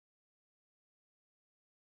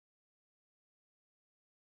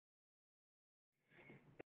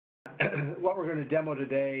what we're going to demo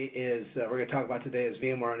today is, we're going to talk about today is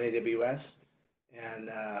VMware on AWS and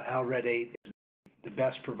how Red 8 is the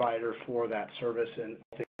best provider for that service and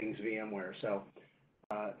all things VMware. So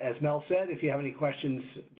as Mel said, if you have any questions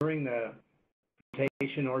during the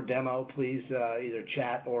presentation or demo, please either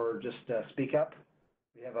chat or just speak up.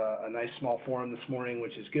 We have a nice small forum this morning,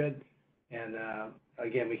 which is good. And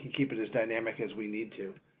again, we can keep it as dynamic as we need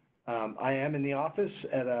to. I am in the office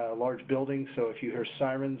at a large building, so if you hear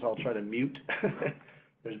sirens, I'll try to mute.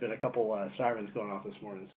 There's been a couple sirens going off this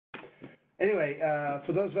morning. Anyway,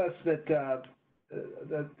 for those of us that,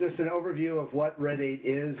 just an overview of what Red 8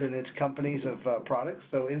 is and its companies of products.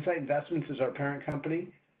 So Insight Investments is our parent company.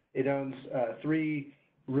 It owns 3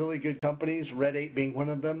 really good companies, Red 8 being one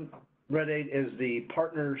of them. Red 8 is the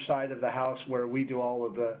partner side of the house where we do all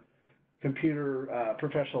of the computer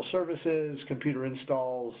professional services, computer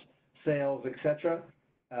installs, sales, etc.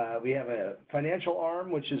 We have a financial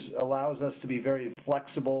arm, which allows us to be very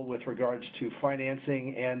flexible with regards to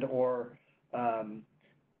financing and or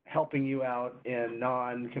helping you out in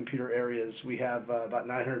non-computer areas. We have about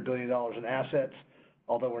 $900 billion in assets,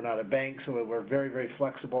 although we're not a bank, so we're very, very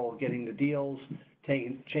flexible getting the deals,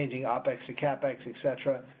 changing OpEx to CapEx,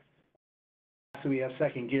 etc. So we have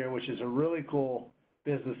Second Gear, which is a really cool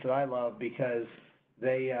business that I love because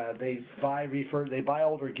they buy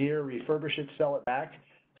older gear, refurbish it, sell it back.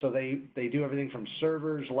 So they do everything from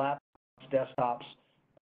servers, laptops, desktops.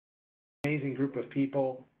 Amazing group of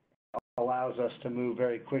people, allows us to move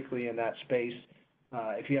very quickly in that space.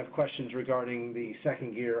 If you have questions regarding the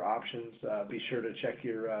Second Gear options, be sure to check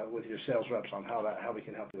with your sales reps on how we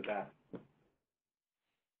can help you with that.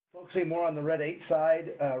 Focusing more on the Red 8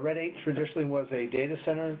 side, Red 8 traditionally was a data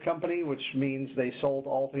center company, which means they sold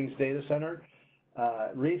all things data center.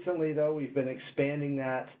 Recently, though, we've been expanding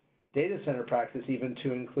that data center practice even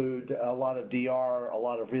to include a lot of DR, a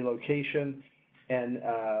lot of relocation, and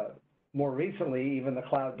more recently, even the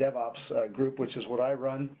Cloud DevOps group, which is what I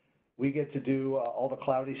run. We get to do all the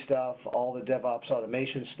cloudy stuff, all the DevOps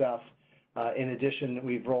automation stuff. In addition,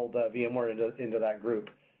 we've rolled VMware into that group.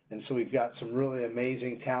 And so we've got some really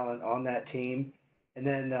amazing talent on that team. And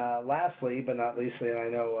then lastly, but not leastly, and I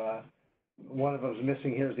know one of them is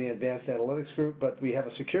missing here is the Advanced Analytics group, but we have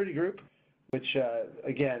a security group, which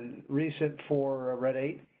again, recent for Red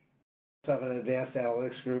 8. We have an Advanced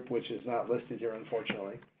Analytics group, which is not listed here,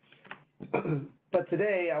 unfortunately. But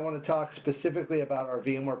today, I want to talk specifically about our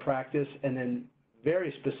VMware practice and then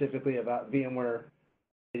very specifically about VMware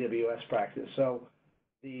AWS practice. So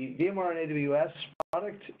the VMware on AWS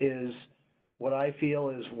product is what I feel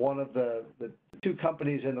is one of the 2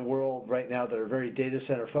 companies in the world right now that are very data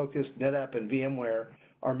center focused. NetApp and VMware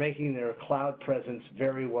are making their cloud presence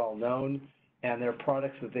very well known, and their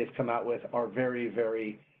products that they've come out with are very,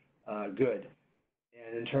 very good.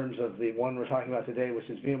 And in terms of the one we're talking about today, which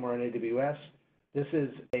is VMware on AWS, this is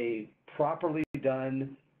a properly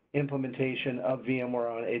done implementation of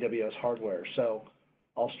VMware on AWS hardware. So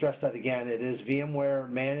I'll stress that again, it is VMware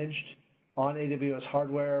managed on AWS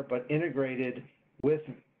hardware, but integrated with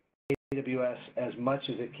AWS as much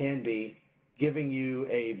as it can be, giving you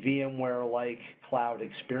a VMware-like cloud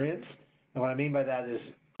experience. And what I mean by that is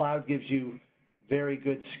cloud gives you very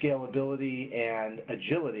good scalability and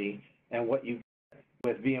agility, and what you get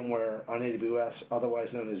with VMware on AWS, otherwise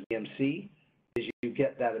known as VMC, is you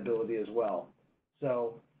get that ability as well.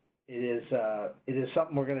 So it is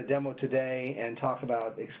something we're going to demo today and talk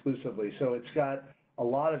about exclusively. So it's got a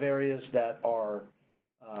lot of areas that are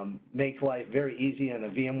make life very easy in a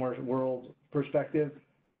VMware world perspective.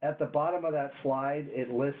 At the bottom of that slide, it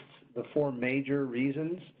lists the 4 major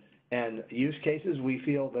reasons and use cases we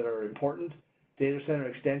feel that are important. Data center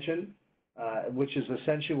extension, which is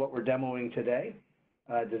essentially what we're demoing today.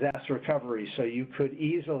 Disaster recovery, so you could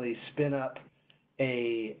easily spin up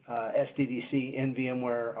a SDDC in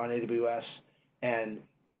VMware on AWS and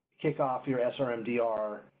kick off your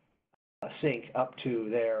SRMDR sync up to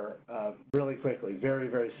there really quickly, very,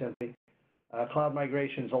 very simply. Cloud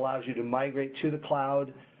migrations allows you to migrate to the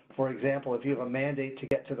cloud. For example, if you have a mandate to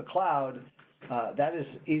get to the cloud, that is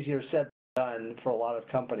easier said than done for a lot of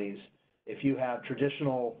companies. If you have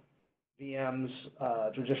traditional VMs,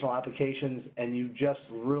 traditional applications, and you just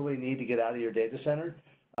really need to get out of your data center,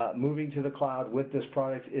 moving to the cloud with this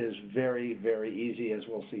product is very, very easy, as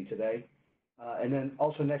we'll see today. And then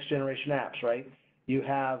also next generation apps, right? You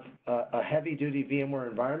have a heavy-duty VMware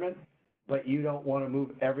environment, but you don't want to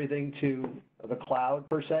move everything to the cloud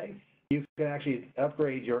per se. You can actually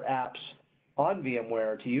upgrade your apps on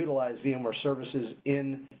VMware to utilize VMware services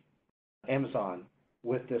in Amazon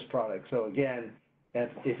with this product. So again,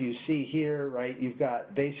 if you see here, right, you've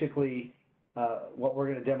got basically what we're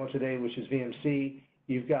going to demo today, which is VMC.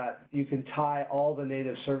 You can tie all the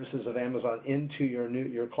native services of Amazon into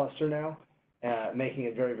your cluster now, making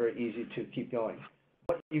it very, very easy to keep going.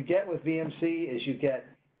 What you get with VMC is you get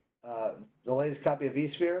the latest copy of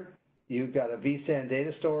vSphere, you've got a vSAN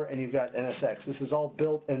data store, and you've got NSX. This is all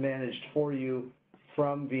built and managed for you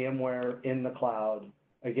from VMware in the cloud,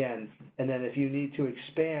 again. And then if you need to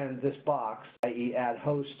expand this box, i.e. add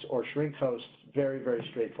hosts or shrink hosts, very, very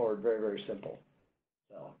straightforward, very, very simple.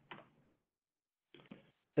 So,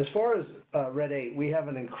 as far as Red 8, we have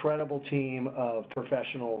an incredible team of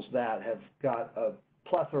professionals that have got a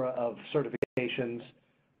plethora of certifications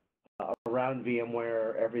around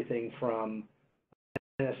VMware, everything from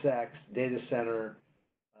NSX, data center,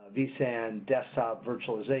 vSAN, desktop,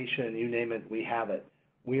 virtualization, you name it, we have it.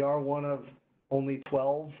 We are one of only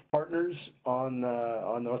 12 partners on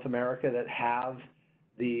North America that have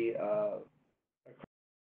the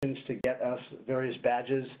accreditations to get us various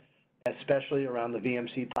badges, especially around the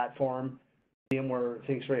VMC platform. VMware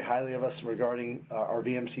thinks very highly of us regarding our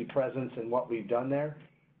VMC presence and what we've done there.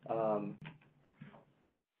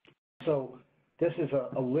 So this is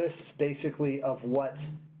a list basically of what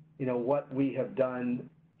we have done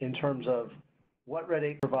in terms of what Red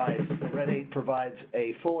 8 provides. Red 8 provides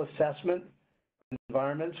a full assessment of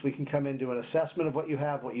environments. We can come into an assessment of what you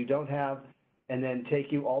have, what you don't have, and then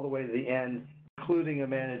take you all the way to the end, including a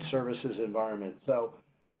managed services environment. So,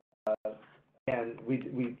 and we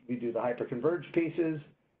do the hyperconverged pieces,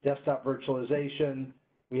 desktop virtualization.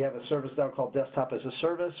 We have a service now called Desktop as a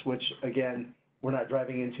Service, which again, we're not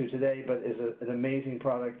driving into today, but is an amazing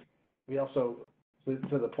product. We also,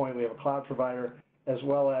 to the point, we have a cloud provider, as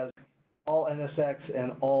well as all NSX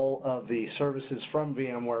and all of the services from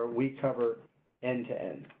VMware we cover end to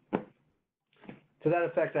end. To that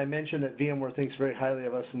effect, I mentioned that VMware thinks very highly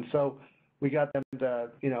of us, and so we got them to,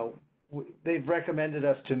 they've recommended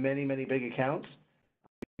us to many, many big accounts.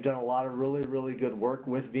 We've done a lot of really, really good work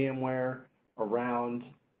with VMware around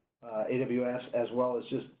AWS, as well as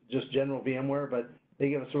just general VMware, but they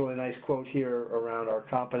give us a really nice quote here around our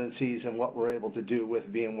competencies and what we're able to do with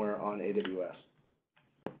VMware on AWS.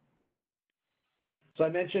 So I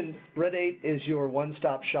mentioned Red 8 is your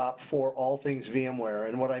one-stop shop for all things VMware,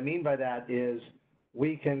 and what I mean by that is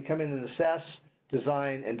we can come in and assess,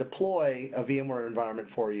 design, and deploy a VMware environment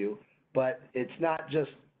for you, but it's not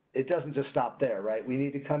just, it doesn't just stop there, right? We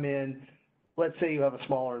need to come in, let's say you have a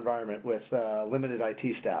smaller environment with limited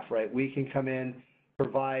IT staff, right? We can come in,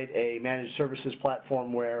 provide a managed services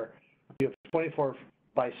platform where you have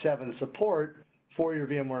 24/7 support for your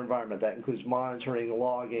VMware environment. That includes monitoring,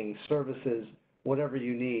 logging, services, whatever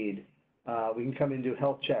you need. We can come in and do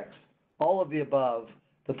health checks. All of the above.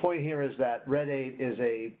 The point here is that Red 8 is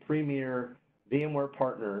a premier VMware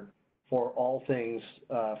partner for all things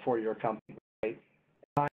for your company, right?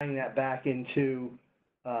 Tying that back into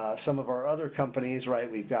some of our other companies,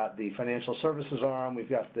 right? We've got the financial services arm, we've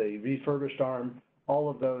got the refurbished arm, all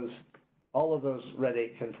of those Red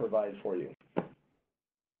 8 can provide for you.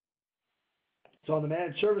 So on the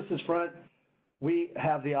managed services front, we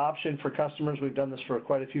have the option for customers, we've done this for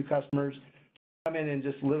quite a few customers, to come in and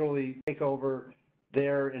just literally take over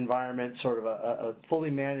their environment, sort of a fully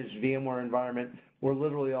managed VMware environment, where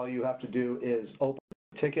literally all you have to do is open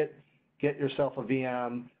a ticket, get yourself a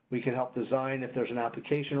VM. We can help design if there's an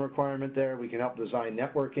application requirement there. We can help design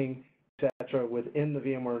networking, et cetera, within the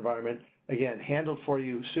VMware environment. Again, handled for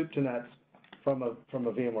you, soup to nuts, from a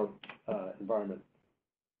VMware environment.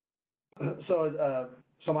 So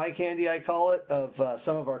some eye candy, I call it, of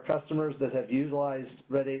some of our customers that have utilized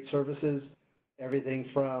Red 8 services, everything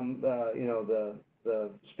from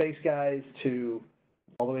the space guys to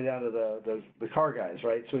all the way down to the car guys,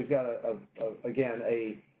 right? So we've got again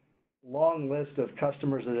a long list of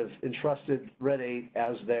customers that have entrusted Red 8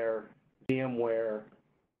 as their VMware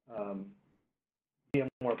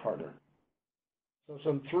partner. So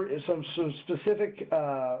some specific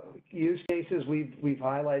use cases we've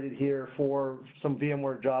highlighted here for some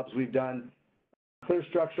VMware jobs we've done.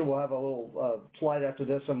 ClearStructure, we'll have a little slide after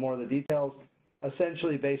this on more of the details.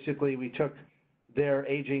 Essentially, basically, we took their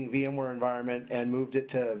aging VMware environment and moved it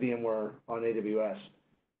to VMware on AWS.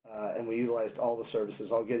 And we utilized all the services.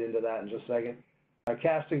 I'll get into that in just a second.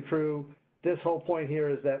 Cast and Crew, this whole point here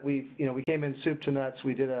is that we came in soup to nuts.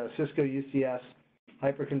 We did a Cisco UCS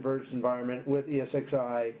hyperconverged environment with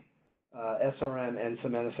ESXi, SRM, and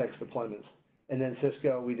some NSX deployments. And then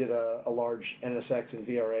Cisco, we did a large NSX and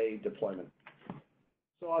VRA deployment.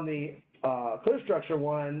 So on the ClearStructure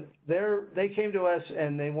one, they came to us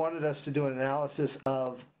and they wanted us to do an analysis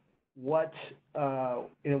of what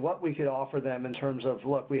we could offer them in terms of,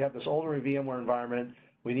 look, we have this older VMware environment.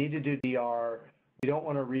 We need to do DR. We don't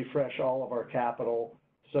want to refresh all of our capital.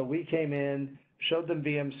 So we came in, showed them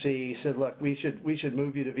VMC, said, look, we should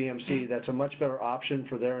move you to VMC. That's a much better option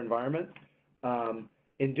for their environment.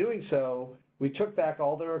 In doing so, we took back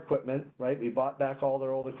all their equipment, right? We bought back all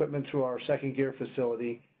their old equipment through our second gear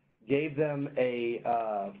facility, gave them a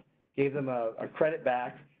credit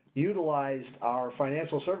back, utilized our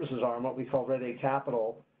financial services arm, what we call Red 8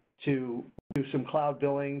 Capital, to do some cloud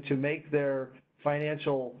billing to make their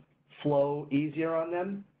financial flow easier on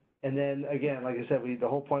them. And then again, like I said, the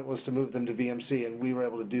whole point was to move them to VMC, and we were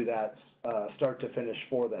able to do that start to finish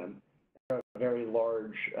for them. They're a very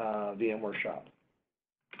large VMware shop.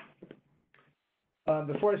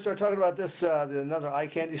 Before I start talking about this, another eye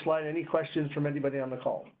candy slide. Any questions from anybody on the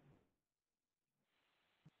call?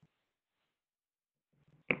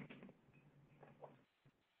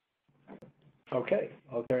 Okay,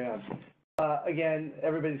 I'll carry on. Again,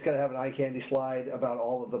 everybody's got to have an eye candy slide about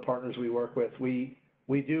all of the partners we work with. We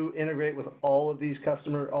do integrate with all of these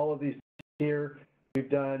customers, all of these here. We've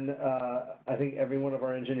done, I think every one of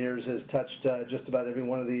our engineers has touched just about every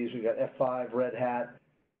one of these. We've got F5, Red Hat,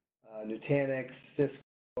 Nutanix,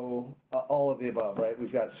 Cisco, all of the above, right?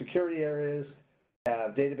 We've got security areas,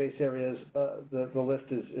 database areas. The list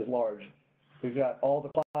is large. We've got all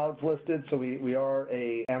the clouds listed, so we are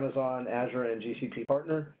a Amazon, Azure, and GCP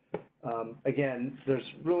partner. Again, there's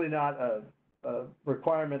really not a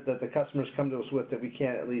requirement that the customers come to us with that we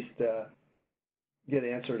can't at least get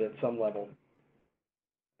answered at some level.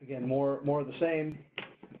 Again, more of the same.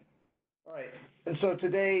 All right, and so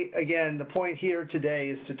today, again, the point here today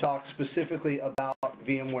is to talk specifically about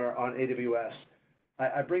VMware on AWS.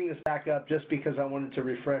 I bring this back up just because I wanted to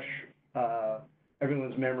refresh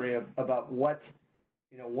everyone's memory about what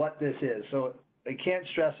this is. So I can't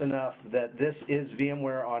stress enough that this is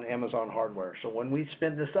VMware on Amazon hardware. So when we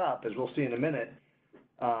spin this up, as we'll see in a minute,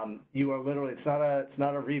 you are literally, it's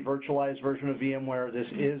not a re-virtualized version of VMware. This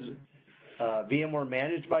is VMware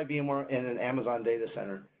managed by VMware in an Amazon data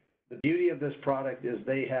center. The beauty of this product is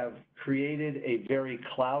they have created a very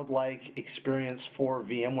cloud-like experience for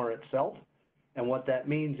VMware itself. And what that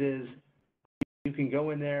means is you can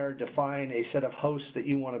go in there, define a set of hosts that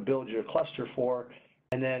you want to build your cluster for,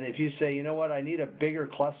 and then if you say, you know what, I need a bigger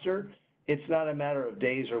cluster, it's not a matter of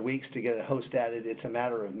days or weeks to get a host added, it's a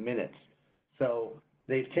matter of minutes. So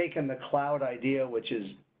they've taken the cloud idea, which is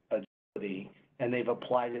agility, and they've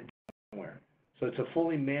applied it to VMware. So it's a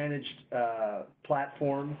fully managed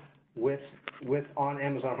platform on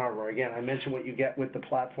Amazon hardware. Again, I mentioned what you get with the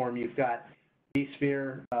platform. You've got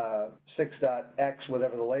vSphere 6.x,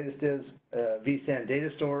 whatever the latest is, vSAN data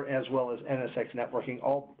store, as well as NSX networking,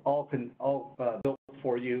 all built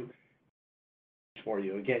for you.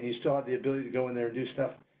 Again, you still have the ability to go in there and do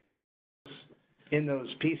stuff in those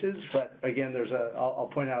pieces, but again, I'll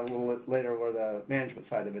point out a little bit later where the management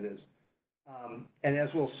side of it is. And as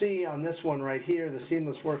we'll see on this one right here, the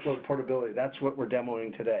seamless workload portability, that's what we're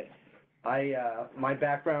demoing today. My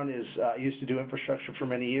background is I used to do infrastructure for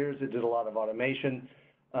many years. I did a lot of automation,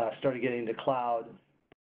 started getting into cloud.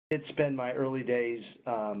 I did spend my early days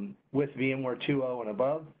with VMware 2.0 and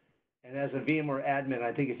above. And as a VMware admin,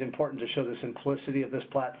 I think it's important to show the simplicity of this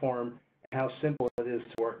platform and how simple it is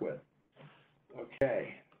to work with.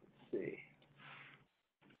 Okay, let's see.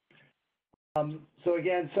 So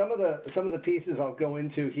again, some of the pieces I'll go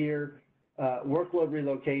into here. Workload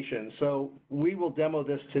relocation. So we will demo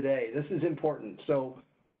this today. This is important. So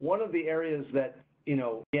one of the areas that,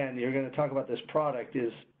 again, you're going to talk about this product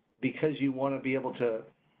is because you want to be able to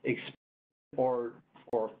expand or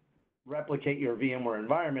replicate your VMware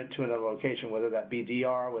environment to another location, whether that be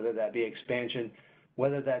DR, whether that be expansion,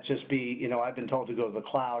 whether that just be, I've been told to go to the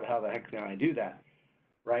cloud, how the heck can I do that,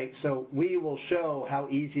 right? So we will show how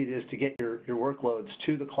easy it is to get your workloads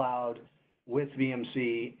to the cloud with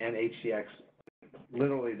VMC and HCX,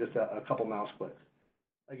 literally just a couple mouse clicks.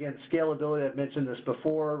 Again, scalability, I've mentioned this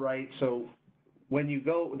before, right? So when you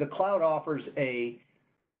go, the cloud offers the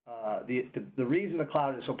reason the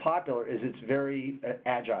cloud is so popular is it's very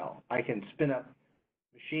agile. I can spin up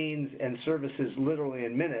machines and services literally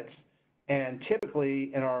in minutes, and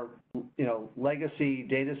typically in our, legacy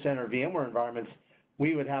data center VMware environments,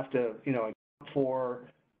 we would have to, for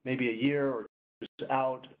maybe a year or two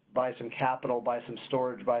out, buy some capital, buy some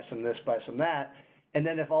storage, buy some this, buy some that. And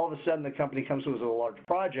then if all of a sudden the company comes to us with a large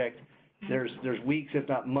project, there's weeks, if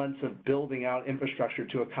not months, of building out infrastructure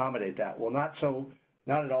to accommodate that. Well, not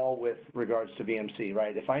at all with regards to VMC,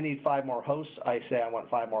 right? If I need 5 more hosts, I say I want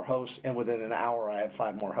 5 more hosts, and within an hour I have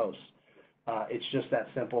 5 more hosts. It's just that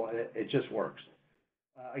simple, and it just works.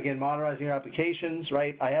 Again, modernizing your applications,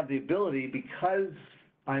 right? I have the ability, because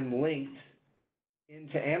I'm linked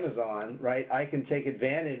into Amazon, right, I can take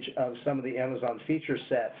advantage of some of the Amazon feature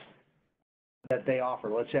sets that they offer.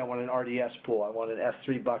 Let's say I want an RDS pool, I want an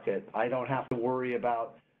S3 bucket. I don't have to worry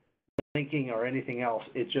about linking or anything else.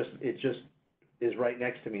 It just is right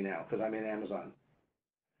next to me now because I'm in Amazon.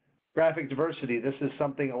 Graphic diversity, this is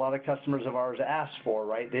something a lot of customers of ours ask for,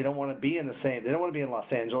 right? They don't want to be in they don't want to be in Los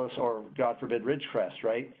Angeles or, God forbid, Ridgecrest,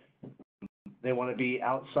 right? They want to be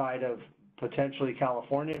outside of potentially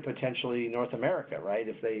California, potentially North America, right?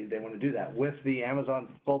 If they want to do that. With the Amazon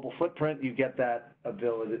global footprint, you get that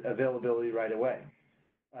availability right away.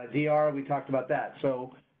 DR, we talked about that.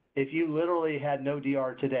 So if you literally had no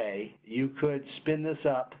DR today, you could spin this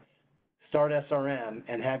up, start SRM,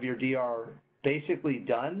 and have your DR basically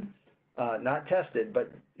done, not tested,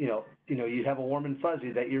 but you have a warm and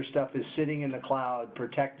fuzzy that your stuff is sitting in the cloud,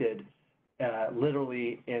 protected,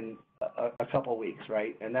 literally in a couple of weeks,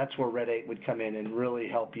 right? And that's where Red 8 would come in and really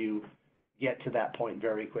help you get to that point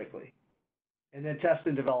very quickly. And then test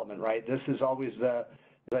and development, right? This is always as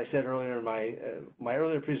I said earlier in my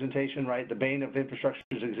earlier presentation, right? The bane of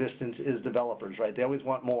infrastructure's existence is developers, right? They always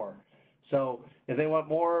want more. So if they want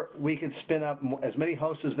more, we can spin up as many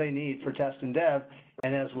hosts as they need for test and dev.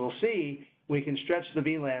 And as we'll see, we can stretch the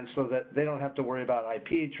VLAN so that they don't have to worry about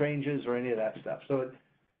IP changes or any of that stuff. So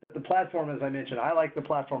the platform, as I mentioned, I like the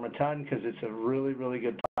platform a ton because it's a really, really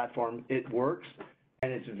good platform. It works,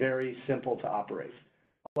 and it's very simple to operate.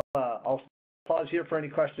 I'll pause here for any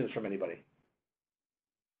questions from anybody.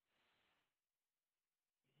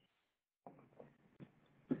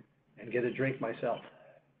 And get a drink myself.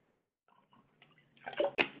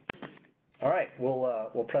 All right,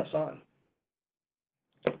 we'll press on.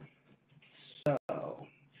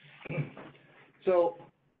 So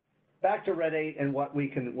back to Red 8 and what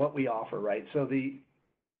we offer, right? So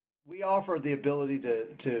we offer the ability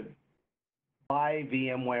to buy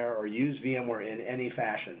VMware or use VMware in any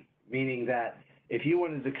fashion, meaning that if you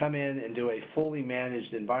wanted to come in and do a fully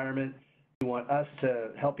managed environment, you want us to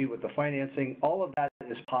help you with the financing, all of that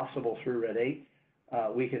is possible through Red 8.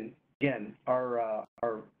 We can, again, our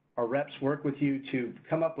reps work with you to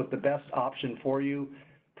come up with the best option for you,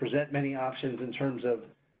 present many options in terms of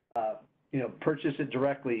purchase it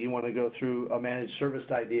directly. You want to go through a managed service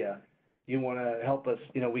idea. You want to help us,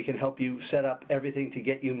 we can help you set up everything to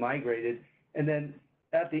get you migrated. And then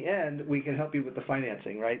at the end, we can help you with the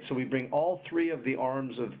financing, right? So we bring all three of the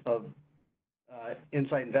arms of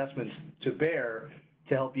Insight Investments to bear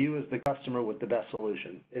to help you as the customer with the best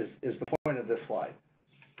solution is the point of this slide.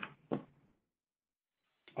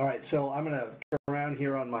 All right, so I'm going to turn around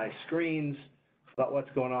here on my screens about what's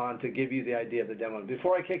going on to give you the idea of the demo.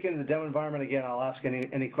 Before I kick into the demo environment, again, I'll ask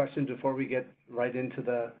any questions before we get right into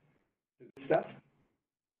the stuff.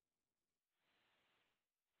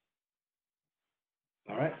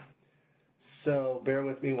 All right, so bear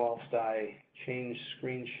with me whilst I change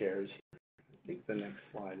screen shares. I think the next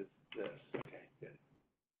slide is this. Okay, good.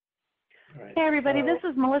 All right. Hey, everybody, this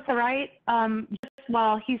is Melissa Wright. Just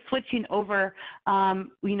while he's switching over,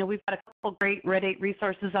 we've got a couple great Red 8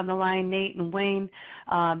 resources on the line, Nate and Wayne,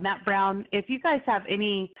 Matt Brown. If you guys have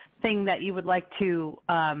anything that you would like to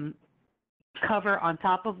cover on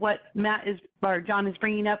top of what Matt or John is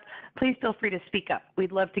bringing up, please feel free to speak up.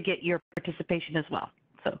 We'd love to get your participation as well.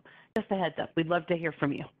 So just a heads up, we'd love to hear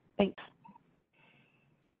from you. Thanks.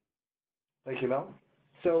 Thank you, Mel.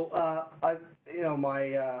 So,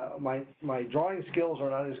 my drawing skills are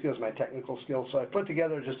not as good as my technical skills. So I put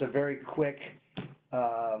together just a very quick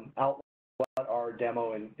outline of what our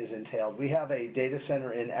demo is entailed. We have a data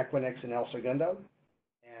center in Equinix in El Segundo,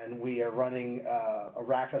 and we are running a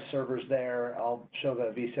rack of servers there. I'll show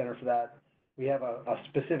the vCenter for that. We have a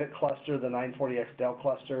specific cluster, the 940X Dell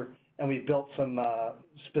cluster, and we built some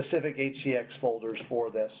specific HCX folders for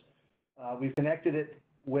this. We've connected it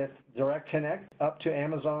with Direct Connect up to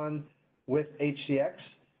Amazon with HCX.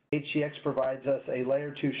 HCX provides us a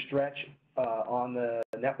layer 2 stretch on the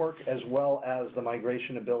network as well as the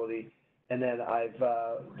migration ability. And then I've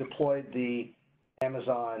deployed the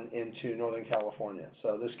Amazon into Northern California.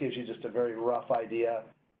 So this gives you just a very rough idea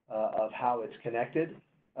of how it's connected.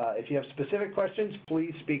 If you have specific questions,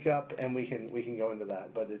 please speak up and we can go into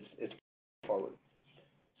that, but it's forward.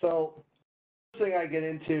 So the first thing I get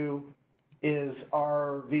into is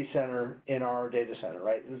our vCenter in our data center,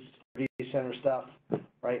 right? This is vCenter stuff,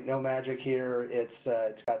 right? No magic here.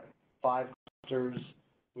 It's got 5 clusters.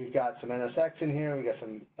 We've got some NSX in here. We've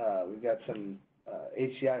got some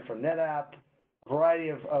HCI from NetApp, a variety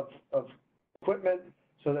of equipment,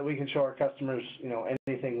 so that we can show our customers,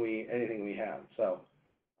 anything we have. So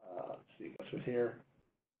let's see what's with here.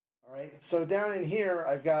 All right, so down in here,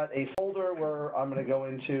 I've got a folder where I'm going to go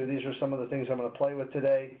into, these are some of the things I'm going to play with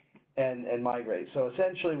today and migrate. So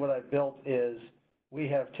essentially what I've built is we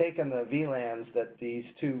have taken the VLANs that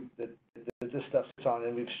this stuff sits on,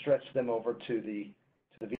 and we've stretched them over to the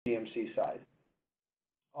VMC side.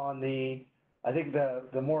 On the, I think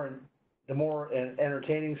the more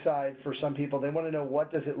entertaining side for some people, they want to know,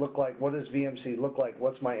 what does it look like? What does VMC look like?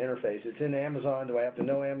 What's my interface? It's in Amazon. Do I have to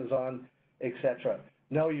know Amazon, etc.?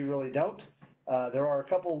 No, you really don't. There are a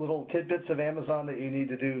couple little tidbits of Amazon that you need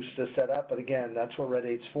to do to set up, but again, that's what Red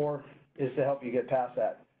 8's for, is to help you get past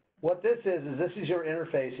that. What this is your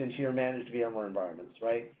interface into your managed VMware environments,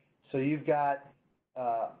 right? So you've got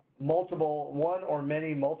one or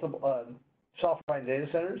many software data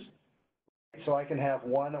centers, so I can have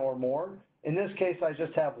one or more. In this case, I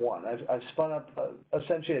just have one. I've spun up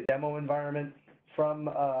essentially a demo environment from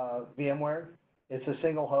VMware. It's a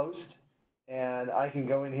single host, and I can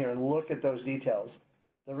go in here and look at those details.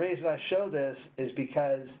 The reason I show this is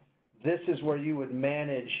because this is where you would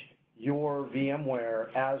manage your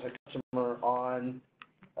VMware as a customer on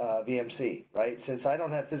VMC, right? Since I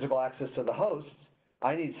don't have physical access to the hosts,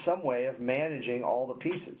 I need some way of managing all the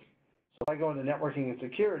pieces. So if I go into networking and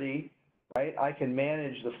security, right, I can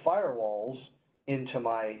manage the firewalls into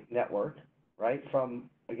my network, right? From,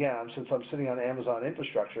 again, since I'm sitting on Amazon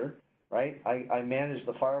infrastructure, right, I manage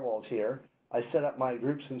the firewalls here. I set up my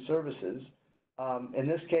groups and services. In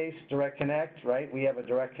this case, Direct Connect, right? We have a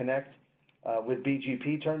Direct Connect with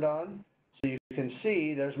BGP turned on. So you can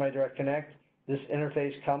see there's my Direct Connect. This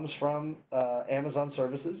interface comes from Amazon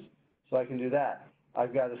services, so I can do that.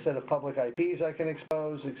 I've got a set of public IPs I can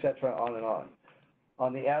expose, etc., on and on.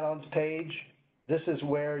 On the add-ons page, this is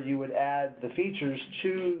where you would add the features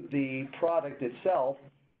to the product itself.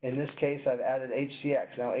 In this case, I've added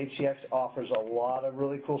HCX. Now, HCX offers a lot of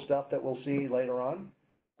really cool stuff that we'll see later on,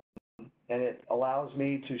 and it allows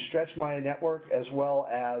me to stretch my network as well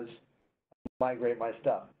as migrate my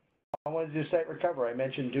stuff. I want to do site recovery. I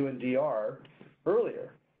mentioned doing DR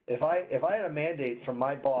earlier. If I had a mandate from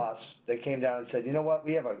my boss that came down and said, you know what,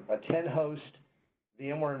 we have a 10-host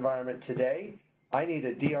VMware environment today. I need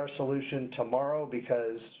a DR solution tomorrow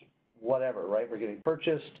because whatever, right? We're getting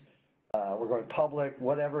purchased, we're going public,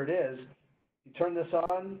 whatever it is. You turn this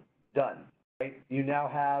on, done, right? You now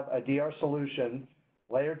have a DR solution,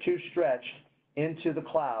 layer 2 stretched into the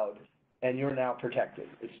cloud, and you're now protected.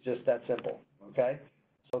 It's just that simple, okay?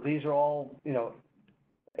 So these are all, you know,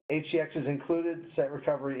 HCX is included. Site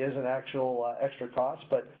recovery is an actual extra cost,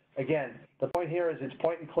 but again, the point here is it's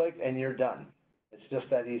point and click, and you're done. It's just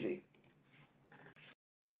that easy.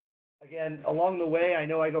 Again, along the way, I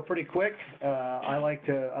know I go pretty quick. I like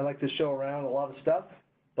to show around a lot of stuff,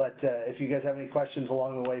 but if you guys have any questions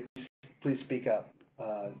along the way, please speak up.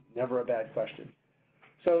 Never a bad question.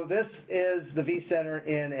 So this is the vCenter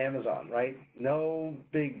in Amazon, right? No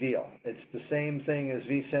big deal. It's the same thing as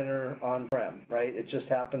vCenter on-prem, right? It just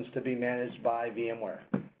happens to be managed by VMware,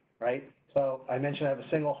 right? So I mentioned I have a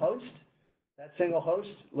single host. That single host,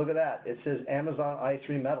 look at that. It says Amazon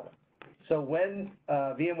i3 Metal. So when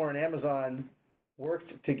VMware and Amazon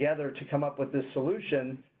worked together to come up with this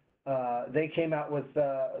solution, they came out with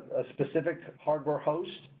a specific hardware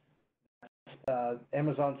host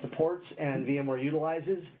Amazon supports and VMware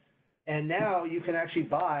utilizes, and now you can actually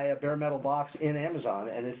buy a bare metal box in Amazon,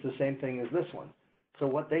 and it's the same thing as this one. So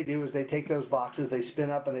what they do is they take those boxes, they spin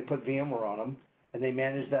up, and they put VMware on them, and they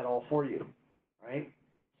manage that all for you, right?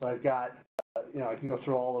 So I've got, you know, I can go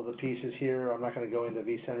through all of the pieces here. I'm not going to go into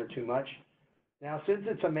vCenter too much. Now, since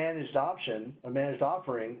it's a managed option, a managed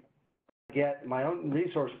offering, I get my own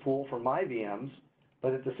resource pool for my VMs,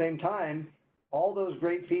 but at the same time, all those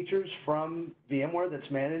great features from VMware that's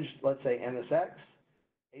managed, let's say NSX,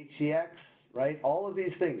 HCX, right? All of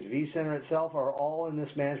these things, vCenter itself, are all in this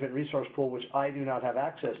management resource pool, which I do not have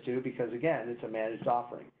access to because, again, it's a managed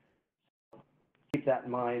offering. So keep that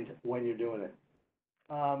in mind when you're doing it.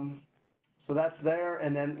 So that's there,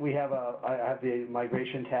 and then we have I have the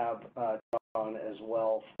migration tab on as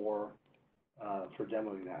well for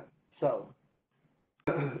demoing that. So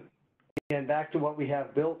again, back to what we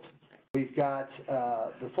have built. We've got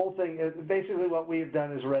the full thing. Basically what we've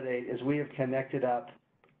done as Red 8 is we have connected up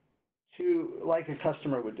to, like a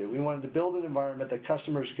customer would do. We wanted to build an environment that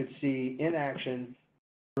customers could see in action.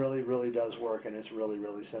 Really, really does work, and it's really,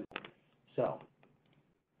 really simple. So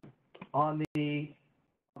on the,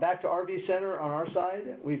 back to our vCenter on our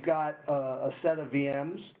side, we've got a set of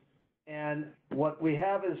VMs. And what we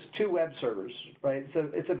have is 2 web servers, right? So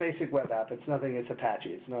it's a basic web app. It's nothing, it's Apache.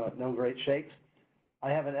 It's no great shakes. I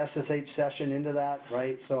have an SSH session into that,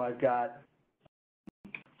 right? So I've got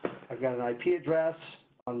an IP address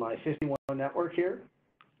on my 51 network here,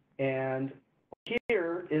 and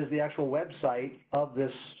here is the actual website of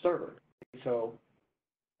this server. So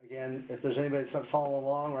again, if there's anybody that's following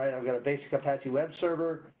along, right, I've got a basic Apache web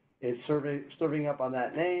server. It's serving up on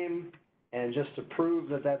that name, and just to prove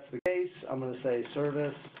that that's the case, I'm going to say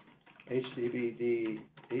service HTTPD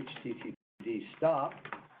stop,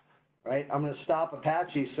 right? I'm going to stop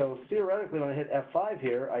Apache, so theoretically when I hit F5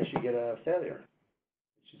 here, I should get a failure.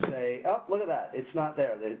 It should say, oh, look at that, it's not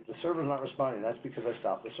there. The server's not responding. That's because I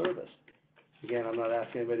stopped the service. Again, I'm not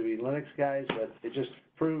asking anybody to be Linux guys, but it just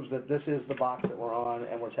proves that this is the box that we're on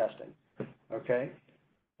and we're testing, okay?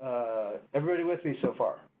 Everybody with me so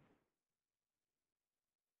far?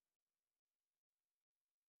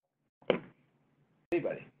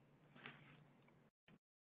 Anybody?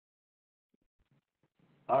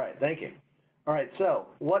 All right, thank you. All right, so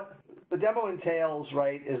what the demo entails,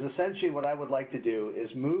 right, is essentially what I would like to do is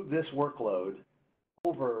move this workload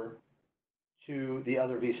over to the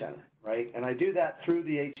other vCenter, right? And I do that through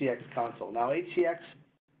the HCX console. Now, HCX,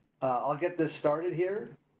 I'll get this started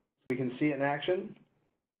here. We can see it in action.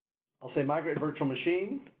 I'll say migrate virtual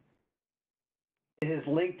machine. It is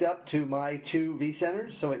linked up to my 2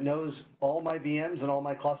 vCenters, so it knows all my VMs and all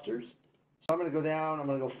my clusters. So I'm going to go down, I'm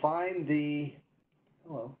going to go find the,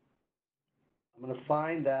 I'm going to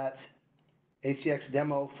find that HCX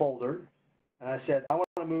demo folder, and I said, I want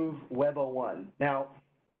to move Web01. Now,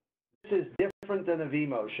 this is different than a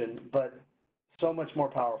vMotion, but so much more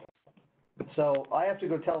powerful. So I have to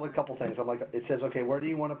go tell it a couple things. I'm like, it says, okay, where do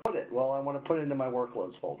you want to put it? Well, I want to put it into my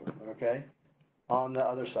workloads folder, okay, on the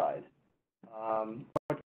other side.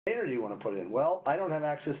 What container do you want to put it in? Well, I don't have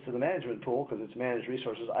access to the management pool because it's managed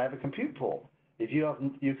resources. I have a compute pool. If you have,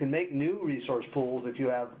 you can make new resource pools if you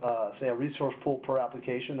have, say, a resource pool per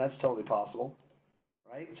application. That's totally possible,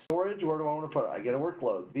 right? Storage, where do I want to put it? I get a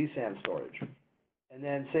workload, vSAN storage. And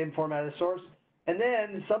then same format as source. And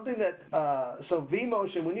then something that, so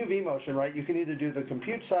vMotion, when you vMotion, right, you can either do the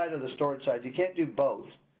compute side or the storage side. You can't do both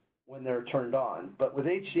when they're turned on. But with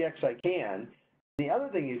HCX, I can. The other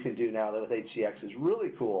thing you can do now that with HCX is really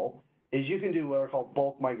cool is you can do what are called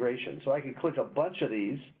bulk migration. So I can click a bunch of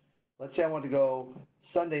these. Let's say I want to go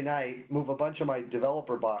Sunday night, move a bunch of my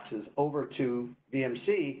developer boxes over to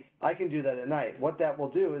VMC. I can do that at night. What that will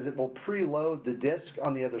do is it will preload the disk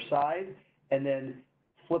on the other side and then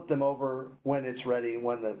flip them over when it's ready,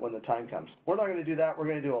 when the time comes. We're not going to do that. We're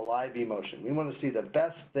going to do a live vMotion. We want to see the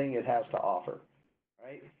best thing it has to offer,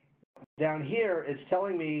 right? Down here, it's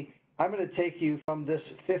telling me I'm going to take you from this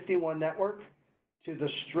 51 network to the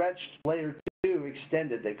stretched layer 2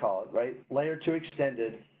 extended, they call it, right? Layer 2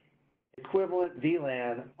 extended, equivalent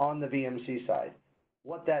VLAN on the VMC side.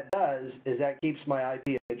 What that does is that keeps my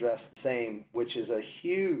IP address the same, which is a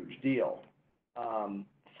huge deal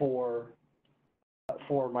for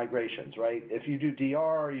migrations, right? If you do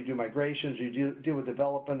DR, you do migrations, you deal with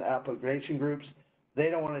development application groups, they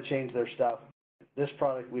don't want to change their stuff. This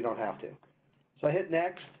product, we don't have to. So I hit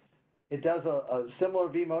next. It does a similar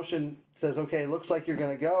vMotion, says, okay, it looks like you're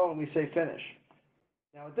going to go, and we say finish.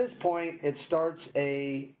 Now at this point, it starts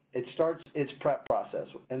its prep process.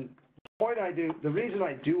 And the reason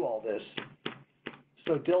I do all this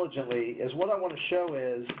so diligently is what I want to show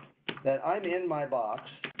is that I'm in my box,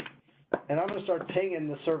 and I'm going to start pinging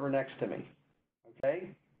the server next to me, okay?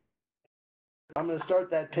 I'm going to start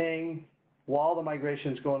that ping while the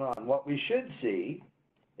migration's going on. What we should see,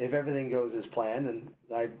 if everything goes as planned, and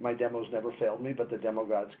my demos never failed me, but the demo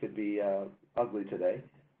gods could be ugly today.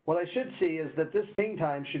 What I should see is that this ping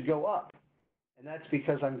time should go up, and that's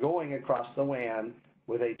because I'm going across the WAN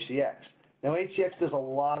with HCX. Now, HCX does a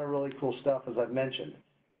lot of really cool stuff, as I've mentioned.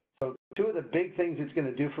 So 2 of the big things it's going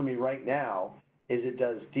to do for me right now is it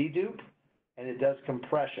does dedupe and it does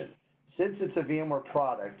compression. Since it's a VMware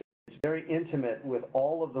product, it's very intimate with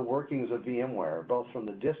all of the workings of VMware, both from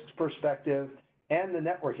the disk perspective and the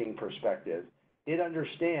networking perspective. It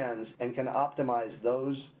understands and can optimize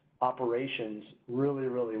those operations really,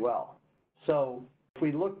 really well. So if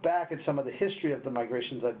we look back at some of the history of the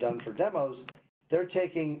migrations I've done for demos, they're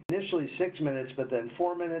taking initially 6 minutes, but then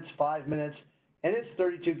 4 minutes, 5 minutes, and it's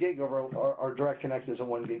 32 gig over our direct connect is a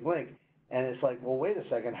 1 gig link. And it's like, well, wait a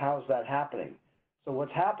second, how's that happening? So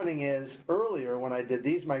what's happening is earlier when I did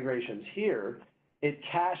these migrations here, it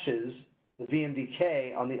caches the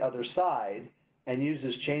VMDK on the other side and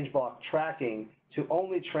uses change block tracking to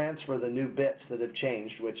only transfer the new bits that have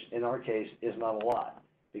changed, which in our case is not a lot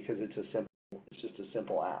because it's just a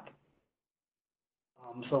simple app.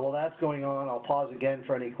 So while that's going on, I'll pause again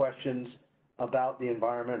for any questions about the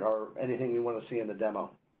environment or anything you want to see in the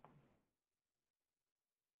demo.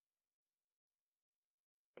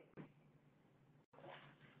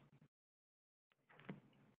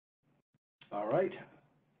 All right.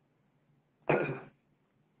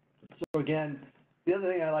 So again, the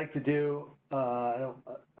other thing I like to do,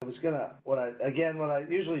 what I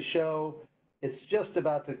usually show, it's just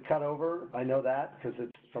about to cut over. I know that because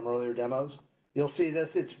it's from earlier demos. You'll see this,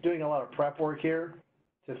 it's doing a lot of prep work here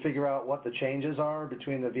to figure out what the changes are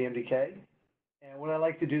between the VMDK. And what I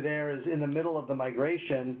like to do there is in the middle of the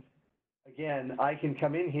migration, again, I can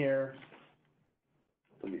come in here,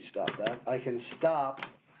 let me stop that. I can stop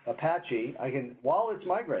Apache, while it's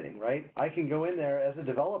migrating, right? I can go in there as a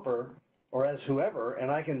developer or as whoever, and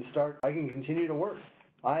I can continue to work.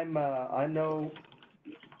 It's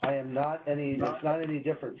not any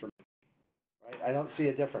different for me, right? I don't see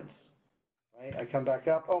a difference, right? I come back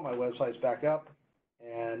up, oh, my website's back up,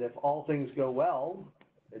 and if all things go well,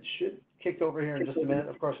 it should kick over here in just a minute.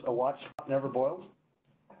 Of course, a watch spot never boils.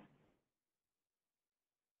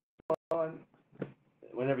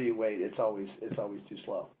 Whenever you wait, it's always too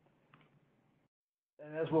slow.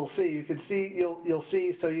 And as we'll see, you'll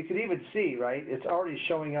see, so you can even see, right? It's already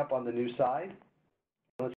showing up on the new side.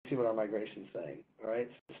 Let's see what our migration's saying. All right,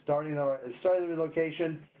 starting the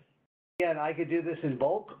relocation. Again, I could do this in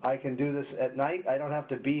bulk. I can do this at night. I don't have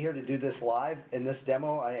to be here to do this live. In this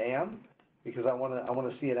demo, I am, because I want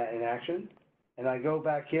to see it in action. And I go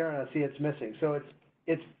back here and I see it's missing. So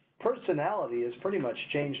its personality is pretty much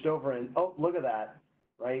changed over. And oh, look at that,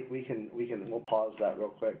 right? We'll pause that real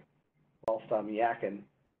quick whilst I'm yakking,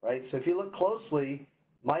 right? So if you look closely,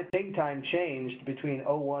 my ping time changed between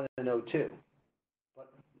 01 and 02.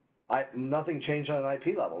 But nothing changed on an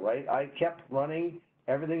IP level, right? I kept running.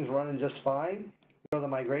 Everything's running just fine. Go to the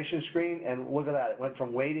migration screen, and look at that. It went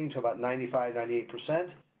from waiting to about 95, 98%.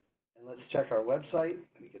 And let's check our website.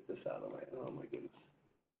 Let me get this out of the way. Oh, my goodness.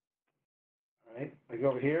 All right. I go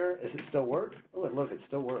over here. Does it still work? Oh, look, it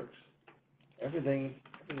still works. Everything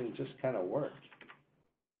just kind of worked.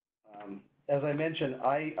 As I mentioned,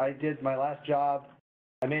 I did my last job.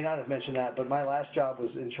 I may not have mentioned that, but my last job was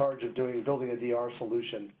in charge of building a DR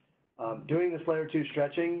solution. Doing this layer 2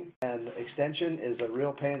 stretching and extension is a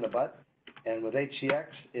real pain in the butt, and with HCX,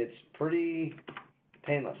 it's pretty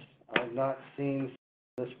painless. I've not seen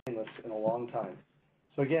this painless in a long time.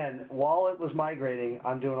 So again, while it was migrating,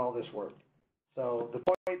 I'm doing all this work. So the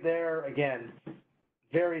point there, again,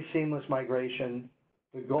 very seamless migration.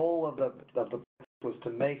 The goal of the was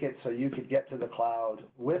to make it so you could get to the cloud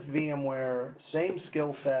with VMware, same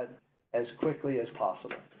skill set, as quickly as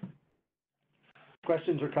possible.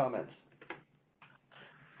 Questions or comments?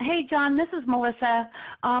 Hey, John, this is Melissa.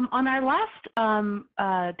 On our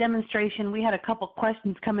last demonstration, we had a couple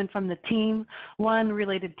questions coming from the team. One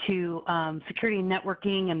related to security and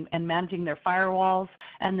networking and managing their firewalls,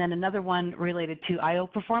 and then another one related to I/O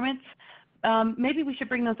performance. Maybe we should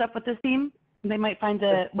bring those up with this team. They might find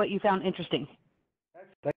what you found interesting.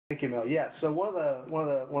 Thank you, Mel. Yeah. So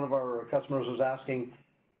one of our customers was asking,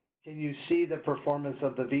 can you see the performance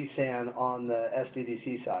of the vSAN on the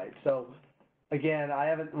SDDC side? So again, I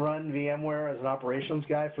haven't run VMware as an operations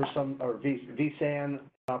guy vSAN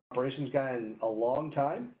operations guy in a long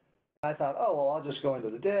time. I thought, oh, well, I'll just go into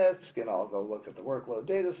the disk and I'll go look at the workload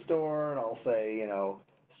data store and I'll say,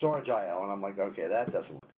 storage IO. And I'm like, okay, that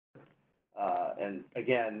doesn't work. And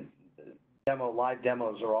again, live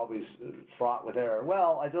demos are always fraught with error.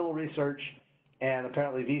 Well, I did a little research, and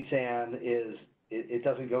apparently vSAN it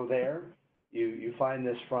doesn't go there. You find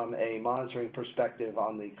this from a monitoring perspective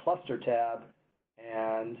on the cluster tab,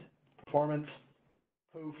 and performance,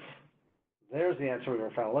 poof, there's the answer we were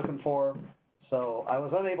kind of looking for. So I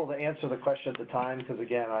was unable to answer the question at the time because,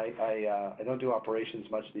 again, I don't do operations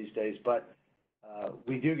much these days, but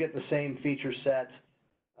we do get the same feature set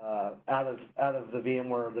out of the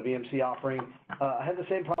VMware, the VMC offering. I had the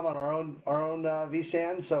same problem on our own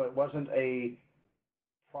vSAN, so it wasn't a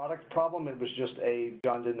product problem. It was just a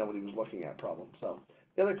John didn't know what he was looking at problem. So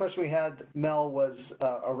the other question we had, Mel, was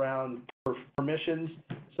around permissions.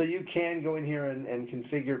 So you can go in here and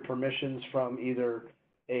configure permissions from either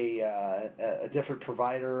a different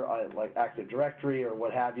provider like Active Directory or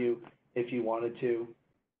what have you, if you wanted to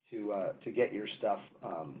get your stuff.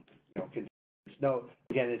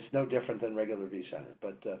 It's no different than regular vCenter.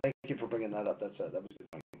 But thank you for bringing that up. That was a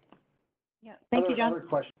good point. Yeah, thank you, John. Other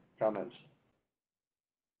questions, comments?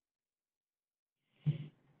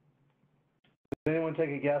 Does anyone take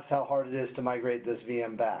a guess how hard it is to migrate this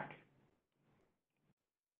VM back?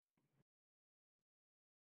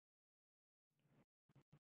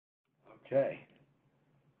 Okay.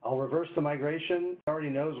 I'll reverse the migration. It already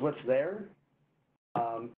knows what's there.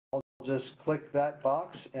 I'll just click that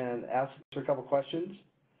box and answer a couple questions.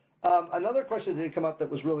 Another question that did come up that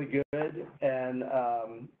was really good, and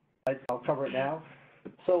I'll cover it now.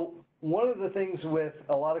 So one of the things with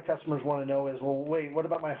a lot of customers want to know is, well, wait, what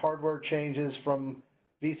about my hardware changes from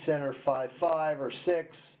vCenter 5.5 or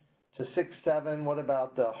 6 to 6.7? What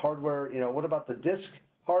about the hardware, what about the disk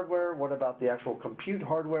hardware? What about the actual compute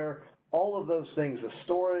hardware? All of those things, the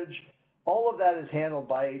storage, all of that is handled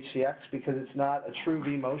by HCX because it's not a true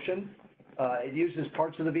vMotion. It uses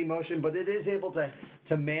parts of the vMotion, but it is able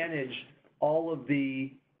to manage all of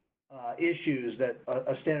the issues that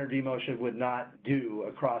a standard vMotion would not do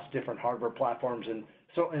across different hardware platforms and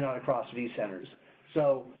certainly not across vCenters.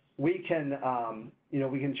 So we can,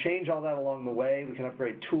 we can change all that along the way. We can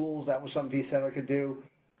upgrade tools. That was something vCenter could do.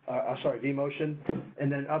 vMotion,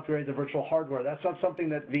 and then upgrade the virtual hardware. That's not something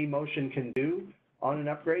that vMotion can do on an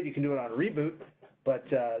upgrade. You can do it on a reboot, but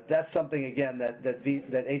that's something, again, that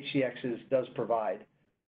HCX does provide.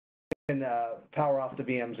 You can power off the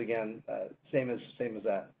VMs again, same as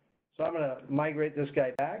that. So I'm going to migrate this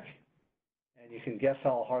guy back, and you can guess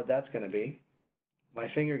how hard that's going to be. My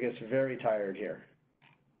finger gets very tired here,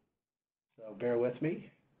 so bear with me.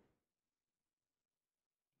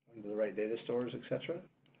 Into the right data stores, etc.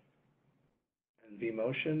 And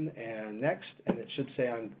vMotion, and next, and it should say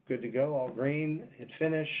I'm good to go, all green, hit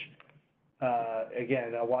finish.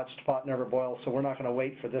 Again, a watched pot never boils, so we're not going to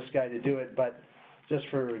wait for this guy to do it, but just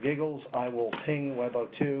for giggles, I will ping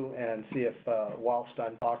Web02 and see if whilst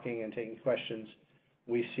I'm talking and taking questions,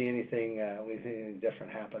 we see anything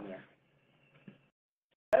different happen there.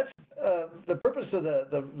 That's the purpose of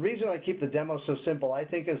the reason I keep the demo so simple. I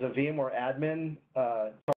think as a VMware admin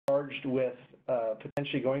charged with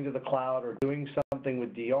potentially going to the cloud or doing something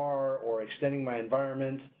with DR or extending my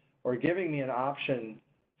environment or giving me an option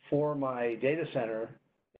for my data center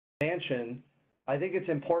expansion, I think it's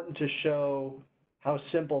important to show how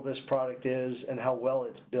simple this product is and how well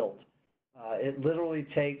it's built. It literally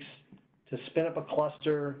takes, to spin up a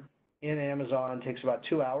cluster in Amazon, takes about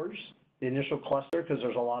 2 hours, the initial cluster, because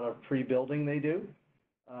there's a lot of pre-building they do.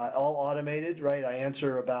 All automated, right? I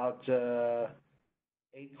answer about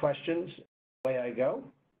 8 questions, away I go.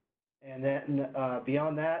 And then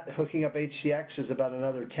beyond that, hooking up HCX is about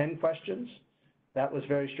another 10 questions. That was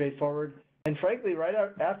very straightforward. And frankly, right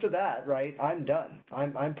after that, right, I'm done.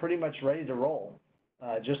 I'm pretty much ready to roll.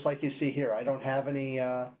 Just like you see here, I don't have any,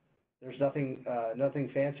 there's nothing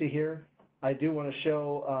fancy here. I do want to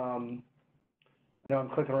show, I know I'm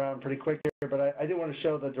clicking around pretty quick here, but I do want to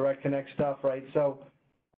show the Direct Connect stuff, right? So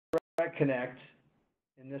Direct Connect,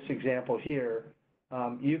 in this example here,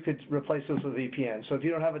 you could replace this with VPN. So if you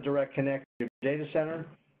don't have a Direct Connect to your data center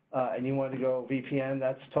and you want to go VPN,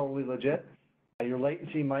 that's totally legit. Your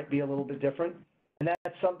latency might be a little bit different. And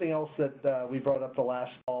that's something else that we brought up the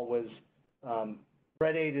last call was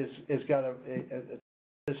Red 8 has got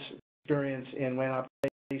this experience in WAN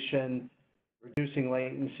operation, reducing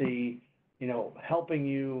latency, helping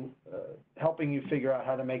you figure out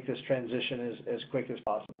how to make this transition as quick as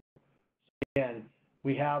possible. So again,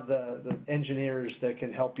 we have the engineers that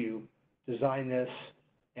can help you design this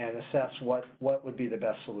and assess what would be the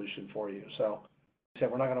best solution for you. So like I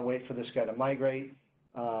said, we're not going to wait for this guy to migrate.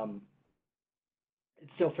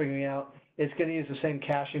 It's still figuring out. It's going to use the same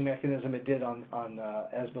caching mechanism it did on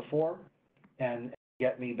as before, and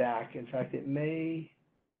get me back. In fact, it's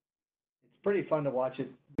pretty fun to watch it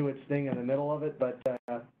do its thing in the middle of it, but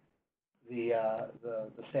the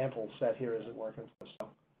sample set here isn't working. So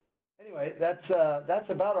anyway, that's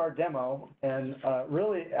about our demo, and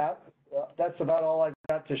really that's about all I've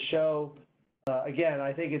got to show. Again,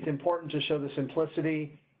 I think it's important to show the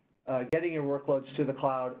simplicity, getting your workloads to the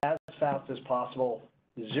cloud as fast as possible.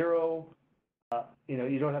 Zero,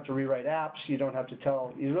 you don't have to rewrite apps. You really don't have to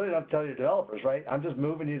tell your developers, right? I'm just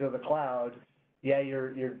moving you to the cloud. Yeah,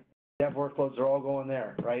 your dev workloads are all going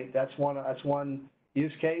there, right? That's one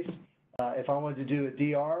use case. If I wanted to do a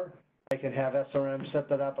DR, I can have SRM set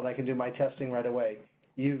that up, and I can do my testing right away.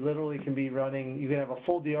 You literally can be running. You can have a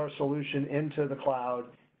full DR solution into the cloud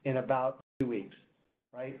in about 2 weeks,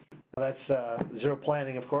 right? That's zero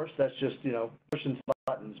planning, of course. That's just pushing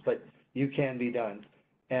buttons, but you can be done.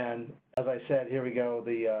 And as I said, here we go.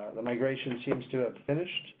 The migration seems to have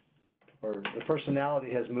finished, or the personality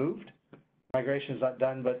has moved. Migration's not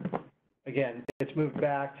done, but again, it's moved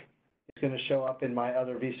back. It's going to show up in my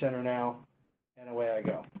other vCenter now, and away I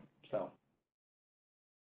go. So